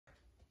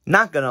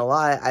Not gonna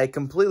lie, I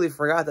completely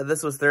forgot that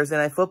this was Thursday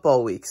Night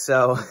Football week,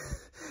 so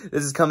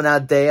this is coming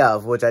out day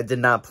of, which I did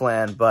not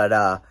plan,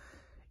 but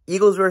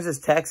Eagles versus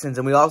Texans,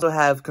 and we also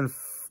have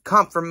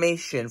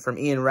confirmation from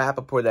Ian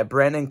Rappaport that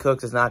Brandon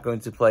Cooks is not going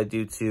to play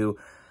due to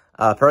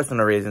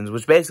personal reasons,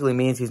 which basically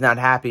means he's not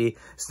happy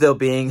still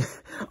being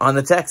on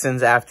the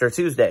Texans after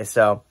Tuesday,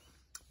 so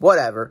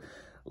whatever.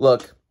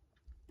 Look,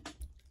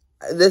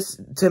 this,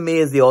 to me,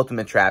 is the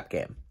ultimate trap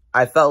game.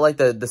 I felt like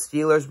the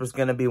Steelers was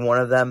going to be one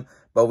of them,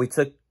 but we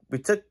took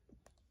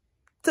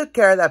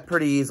care of that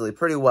pretty easily,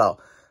 pretty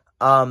well.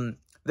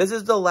 This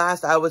is the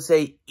last, I would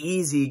say,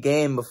 easy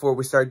game before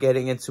we start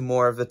getting into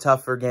more of the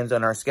tougher games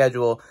on our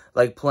schedule,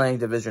 like playing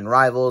division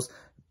rivals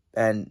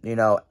and, you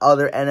know,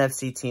 other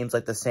NFC teams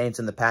like the Saints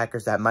and the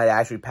Packers that might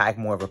actually pack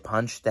more of a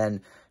punch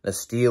than the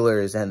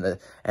Steelers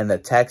and the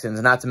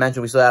Texans. Not to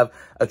mention, we still have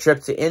a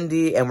trip to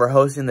Indy, and we're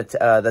hosting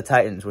the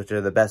Titans, which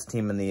are the best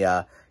team in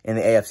the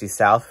AFC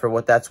South for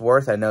what that's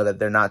worth. I know that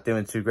they're not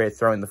doing too great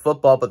throwing the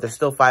football, but they're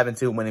still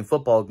 5-2 winning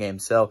football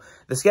games. So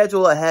the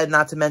schedule ahead,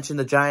 not to mention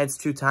the Giants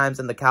 2 times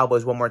and the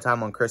Cowboys 1 more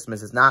time on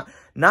Christmas, is not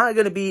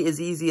going to be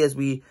as easy as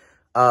we,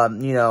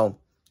 you know,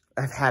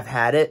 have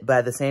had it. But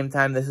at the same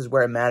time, this is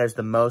where it matters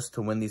the most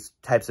to win these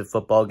types of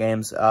football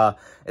games,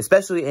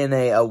 especially in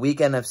a weak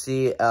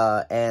NFC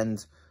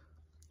and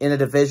in a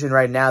division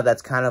right now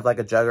that's kind of like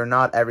a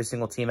juggernaut. Every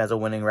single team has a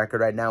winning record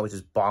right now, which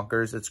is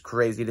bonkers. It's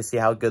crazy to see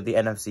how good the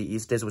NFC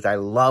East is, which I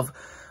love.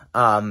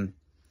 And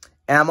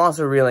I'm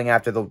also reeling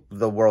after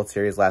the World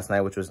Series last night,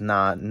 which was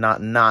not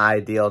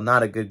ideal,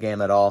 not a good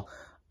game at all.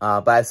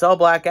 But I saw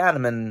Black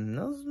Adam, and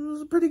it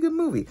was a pretty good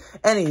movie.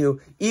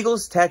 Anywho,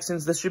 Eagles,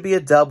 Texans, this should be a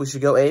dub. We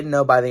should go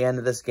 8-0 by the end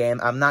of this game.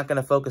 I'm not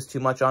going to focus too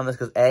much on this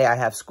because, A, I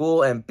have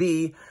school, and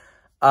B,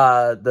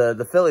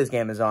 the Phillies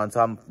game is on, so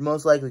I'm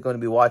most likely going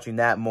to be watching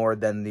that more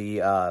than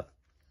the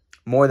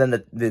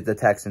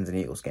Texans and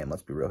Eagles game.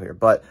 Let's be real here,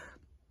 but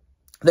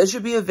this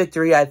should be a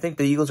victory. I think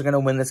the Eagles are going to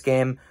win this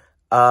game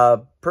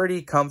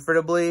pretty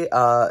comfortably.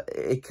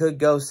 It could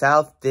go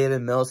south.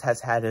 David Mills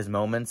has had his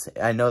moments.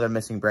 I know they're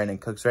missing Brandon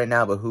Cooks right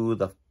now, but who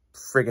the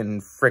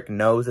frick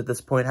knows at this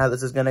point how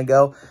this is going to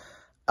go.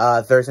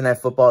 Thursday Night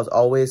Football is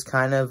always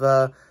kind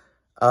of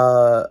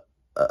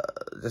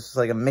just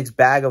like a mixed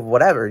bag of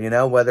whatever, you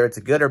know, whether it's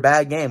a good or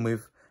bad game.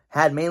 We've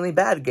had mainly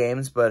bad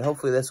games, but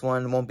hopefully this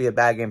one won't be a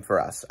bad game for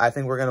us. I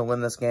think we're going to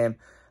win this game.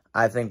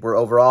 I think we're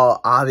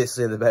overall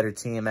obviously the better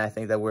team. I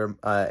think that we're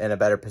in a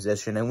better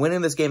position. And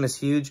winning this game is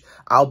huge.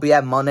 I'll be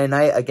at Monday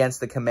night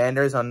against the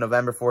Commanders on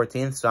November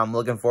 14th, so I'm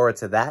looking forward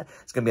to that.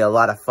 It's going to be a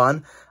lot of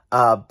fun.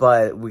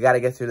 But we got to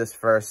get through this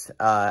first,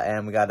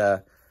 and we got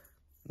to,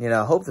 you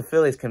know, hope the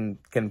Phillies can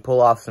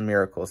pull off some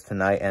miracles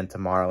tonight and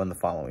tomorrow and the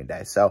following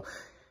day. So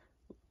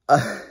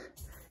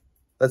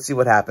let's see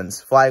what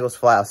happens. Fly Eagles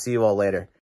fly. I'll see you all later.